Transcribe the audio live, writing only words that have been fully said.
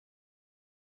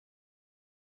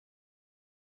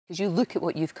As you look at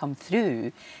what you've come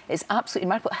through, it's absolutely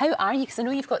remarkable. How are you? Because I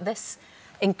know you've got this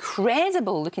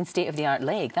incredible looking state-of-the-art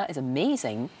leg. That is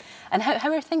amazing. And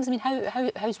how are things? I mean,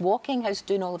 how's walking? How's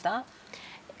doing all of that?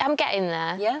 I'm getting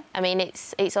there. Yeah? I mean,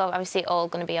 it's obviously all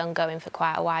going to be ongoing for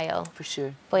quite a while. For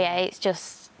sure. But yeah, it's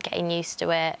just getting used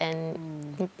to it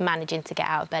and managing to get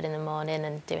out of bed in the morning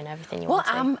and doing everything you want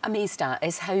to. What I'm amazed at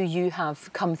is how you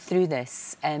have come through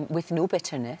this with no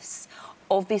bitterness.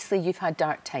 Obviously, you've had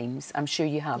dark times, I'm sure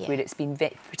you have, where it's been,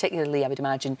 particularly, I would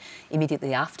imagine,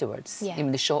 immediately afterwards,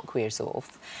 when the shock wears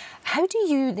off. How do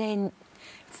you then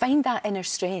find that inner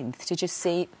strength to just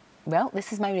say, well,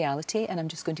 this is my reality and I'm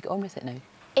just going to get on with it now?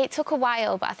 It took a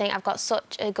while, but I think I've got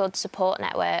such a good support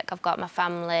network. I've got my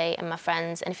family and my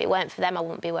friends, and if it weren't for them, I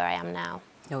wouldn't be where I am now.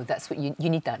 No, that's what you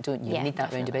need that, don't you? Yeah, you need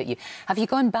that definitely. round about you. Have you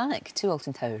gone back to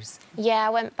Alton Towers? Yeah, I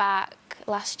went back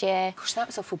last year. Gosh, that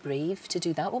was awful brave to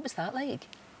do that. What was that like?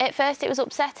 At first it was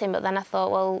upsetting, but then I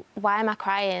thought, well, why am I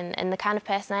crying? And the kind of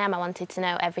person I am, I wanted to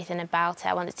know everything about it.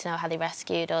 I wanted to know how they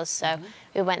rescued us. So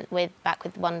we went back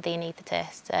with one of the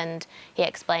anaesthetists and he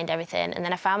explained everything. And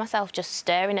then I found myself just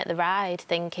staring at the ride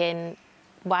thinking,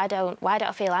 why don't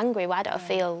I feel angry? Why don't I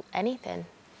feel anything?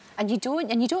 And you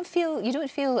don't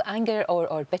feel anger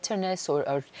or bitterness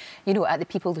or you know, at the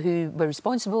people who were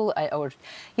responsible or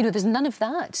you know, there's none of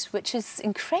that, which is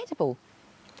incredible.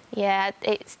 Yeah,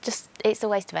 it's a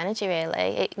waste of energy, really.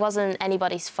 It wasn't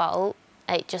anybody's fault.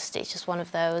 It's just one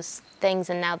of those things,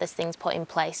 and now this thing's put in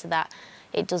place so that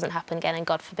it doesn't happen again, and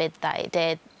God forbid that it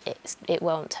did. It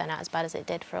won't turn out as bad as it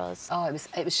did for us. Oh, it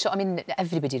was I mean,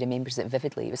 everybody remembers it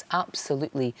vividly. It was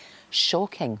absolutely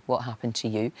shocking what happened to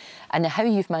you, and how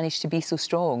you've managed to be so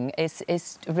strong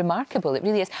is remarkable. It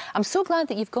really is. I'm so glad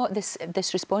that you've got this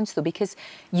response though, because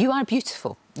you are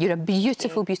beautiful. You're a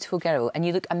beautiful, beautiful girl, and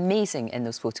you look amazing in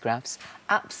those photographs.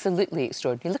 Absolutely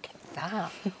extraordinary. Look at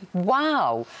that.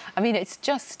 Wow. I mean, it's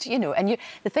just, you know, and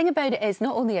the thing about it is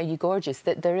not only are you gorgeous,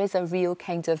 that there is a real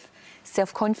kind of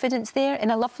self-confidence there in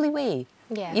a lovely way.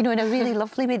 Yeah. You know, in a really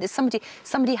lovely way. There's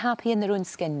somebody happy in their own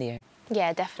skin there.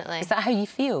 Yeah, definitely. Is that how you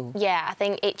feel? Yeah, I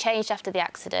think it changed after the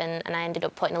accident and I ended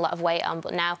up putting a lot of weight on,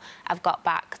 but now I've got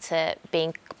back to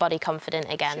being body confident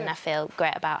again and I feel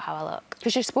great about how I look.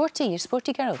 Because you're a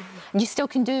sporty girl. And you still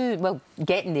can do, well,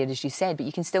 getting there, as you said, but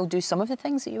you can still do some of the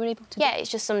things that you were able to do. Yeah, it's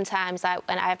just sometimes, like,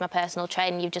 when I have my personal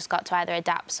training, you've just got to either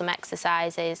adapt some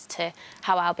exercises to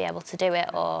how I'll be able to do it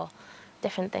or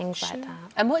different things like that.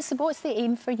 And what's the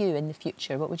aim for you in the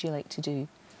future? What would you like to do?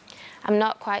 I'm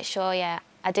not quite sure yet.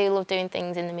 I do love doing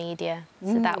things in the media,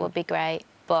 so that would be great.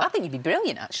 But I think you'd be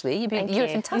brilliant, actually. You're a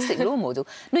fantastic role model.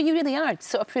 No, you really are.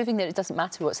 Sort of proving that it doesn't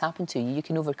matter what's happened to you, you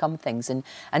can overcome things and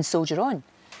soldier on.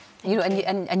 You know,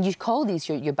 and you call these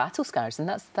your battle scars, and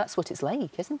that's what it's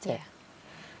like, isn't it?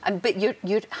 Yeah. But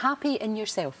you're happy in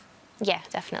yourself. Yeah,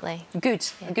 definitely. Good,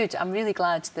 good. I'm really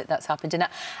glad that that's happened, and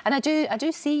I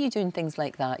do see you doing things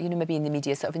like that. You know, maybe in the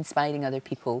media, sort of inspiring other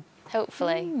people.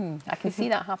 Hopefully. I can see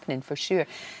that happening for sure.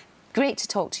 Great to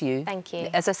talk to you. Thank you.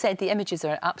 As I said, the images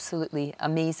are absolutely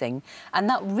amazing, and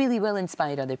that really will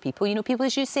inspire other people. You know, people,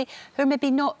 as you say, who are maybe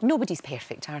nobody's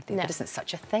perfect, are they? No. There isn't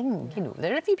such a thing. No. You know,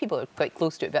 there are a few people who are quite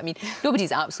close to it, but I mean,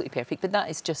 nobody's absolutely perfect. But that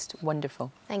is just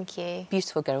wonderful. Thank you.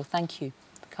 Beautiful girl. Thank you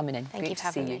for coming in. Thank you for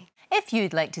having me. If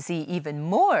you'd like to see even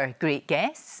more great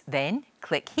guests, then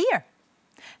click here.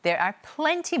 There are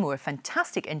plenty more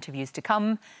fantastic interviews to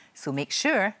come, so make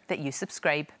sure that you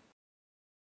subscribe.